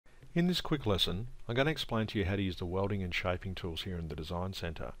In this quick lesson, I'm going to explain to you how to use the welding and shaping tools here in the Design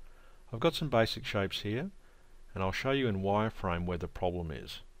Center. I've got some basic shapes here, and I'll show you in wireframe where the problem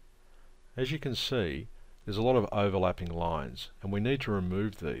is. As you can see, there's a lot of overlapping lines, and we need to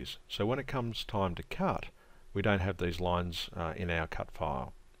remove these, so when it comes time to cut, we don't have these lines in our cut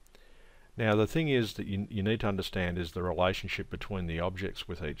file. Now the thing is that you need to understand is the relationship between the objects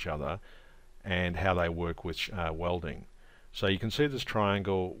with each other and how they work with welding. So you can see this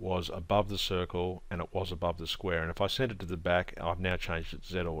triangle was above the circle and it was above the square, and if I send it to the back, I've now changed it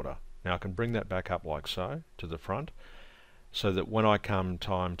to Z order. Now I can bring that back up like so to the front, so that when I come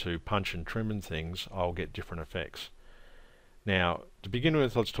time to punch and trim and things, I'll get different effects. Now to begin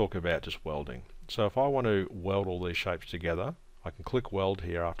with, let's talk about just welding. So if I want to weld all these shapes together, I can click weld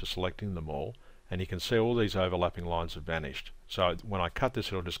here after selecting them all, and you can see all these overlapping lines have vanished. So when I cut this,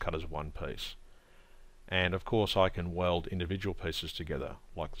 it'll just cut as one piece. And of course I can weld individual pieces together,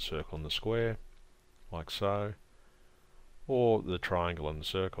 like the circle and the square, like so, or the triangle and the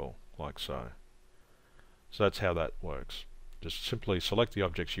circle, like so. So that's how that works. Just simply select the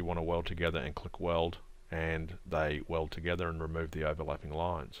objects you want to weld together and click weld, and they weld together and remove the overlapping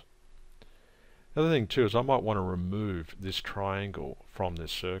lines. The other thing too is I might want to remove this triangle from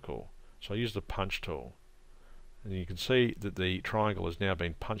this circle. So I use the punch tool. And you can see that the triangle has now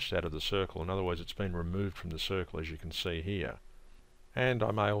been punched out of the circle. In other words, it's been removed from the circle, as you can see here. And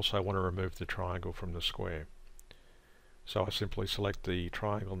I may also want to remove the triangle from the square. So I simply select the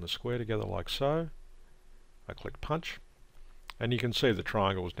triangle and the square together like so. I click punch, and you can see the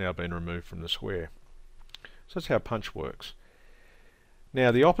triangle has now been removed from the square. So that's how punch works.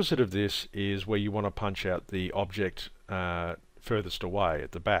 Now the opposite of this is where you want to punch out the object furthest away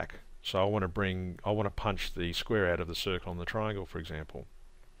at the back. So I want to punch the square out of the circle and the triangle, for example.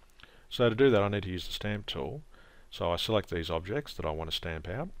 So to do that, I need to use the stamp tool. So I select these objects that I want to stamp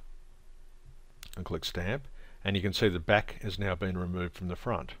out and click stamp, and you can see the back has now been removed from the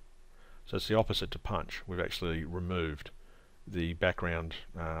front. So it's the opposite to punch. We've actually removed the background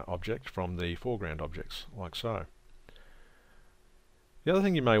object from the foreground objects, like so. The other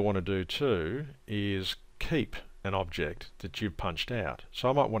thing you may want to do too is keep an object that you've punched out. So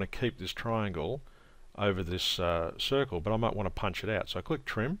I might want to keep this triangle over this circle, but I might want to punch it out. So I click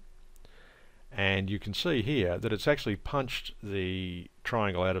trim, and you can see here that it's actually punched the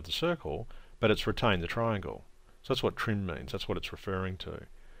triangle out of the circle, but it's retained the triangle. So that's what trim means. That's what it's referring to.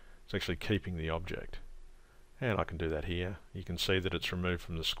 It's actually keeping the object. And I can do that here. You can see that it's removed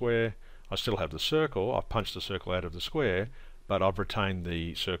from the square. I still have the circle. I've punched the circle out of the square, but I've retained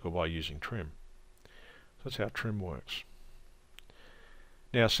the circle by using trim. That's how trim works.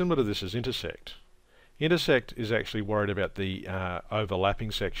 Now similar to this is Intersect. Intersect is actually worried about the overlapping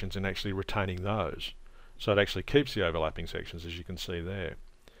sections and actually retaining those. So it actually keeps the overlapping sections, as you can see there.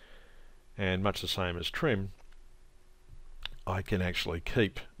 And much the same as trim, I can actually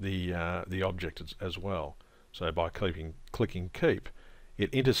keep the object as well. So by clicking keep,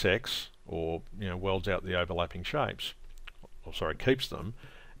 it intersects, or welds out the overlapping shapes, or sorry, keeps them,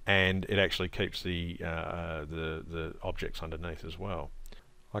 and it actually keeps the objects underneath as well.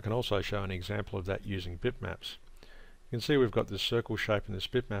 I can also show an example of that using bitmaps. You can see we've got this circle shape in this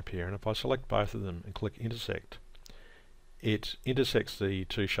bitmap here, and if I select both of them and click intersect, it intersects the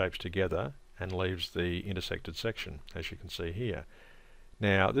two shapes together and leaves the intersected section, as you can see here.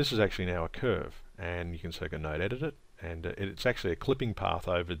 Now this is actually now a curve, and you can see I can node edit it, and it's actually a clipping path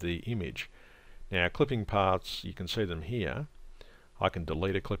over the image. Now clipping paths, you can see them here. I can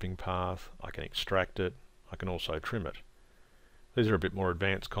delete a clipping path, I can extract it, I can also trim it. These are a bit more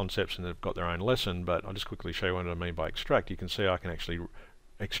advanced concepts and they've got their own lesson, but I'll just quickly show you what I mean by extract. You can see I can actually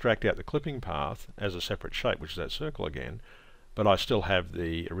extract out the clipping path as a separate shape, which is that circle again, but I still have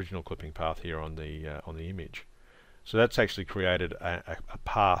the original clipping path here on the image. So that's actually created a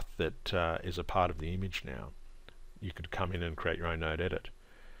path that is a part of the image now. You could come in and create your own node edit.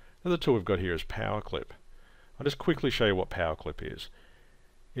 Another tool we've got here is Power Clip. I'll just quickly show you what Power Clip is.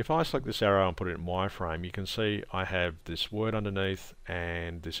 If I select this arrow and put it in wireframe, you can see I have this word underneath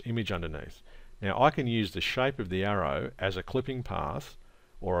and this image underneath. Now I can use the shape of the arrow as a clipping path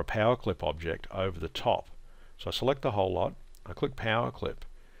or a Power Clip object over the top. So I select the whole lot, I click Power Clip.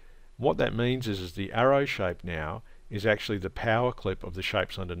 What that means is the arrow shape now is actually the power clip of the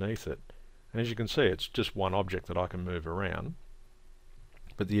shapes underneath it. And as you can see, it's just one object that I can move around.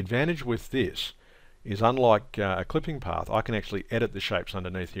 But the advantage with this is, unlike a clipping path, I can actually edit the shapes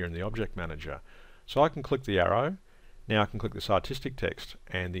underneath here in the Object Manager. So I can click the arrow, now I can click this artistic text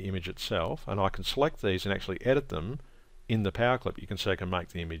and the image itself, and I can select these and actually edit them in the power clip, you can see I can make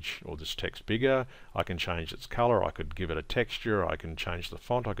the image or this text bigger, I can change its color, I could give it a texture, I can change the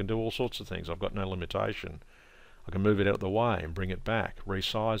font, I can do all sorts of things. I've got no limitation. I can move it out of the way and bring it back,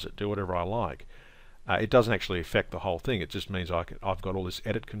 resize it, do whatever I like. It doesn't actually affect the whole thing, it just means I've got all this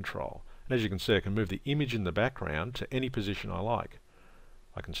edit control. And as you can see, I can move the image in the background to any position I like.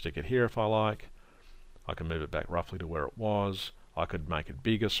 I can stick it here if I like, I can move it back roughly to where it was, I could make it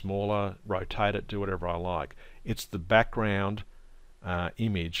bigger, smaller, rotate it, do whatever I like. It's the background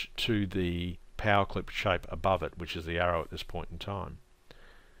image to the power clip shape above it, which is the arrow at this point in time.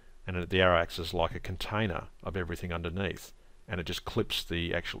 And the arrow acts as like a container of everything underneath, and it just clips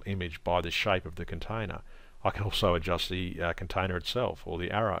the actual image by the shape of the container. I can also adjust the container itself, or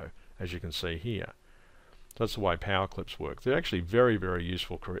the arrow, as you can see here. So that's the way power clips work. They're actually very, very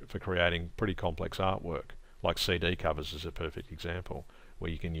useful for creating pretty complex artwork, like CD covers is a perfect example,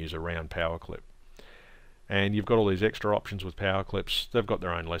 where you can use a round power clip. And you've got all these extra options with power clips. They've got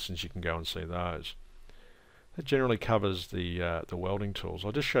their own lessons, you can go and see those. That generally covers the welding tools.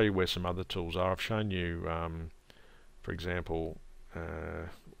 I'll just show you where some other tools are. I've shown you, for example,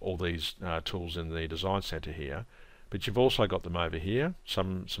 all these tools in the DesignCenter here, but you've also got them over here,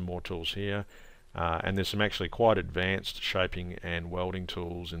 some more tools here, and there's some actually quite advanced shaping and welding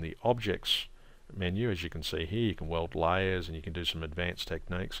tools in the objects menu. As you can see here, you can weld layers and you can do some advanced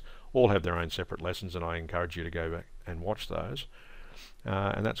techniques. All have their own separate lessons, and I encourage you to go back and watch those.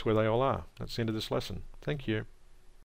 And that's where they all are. That's the end of this lesson. Thank you.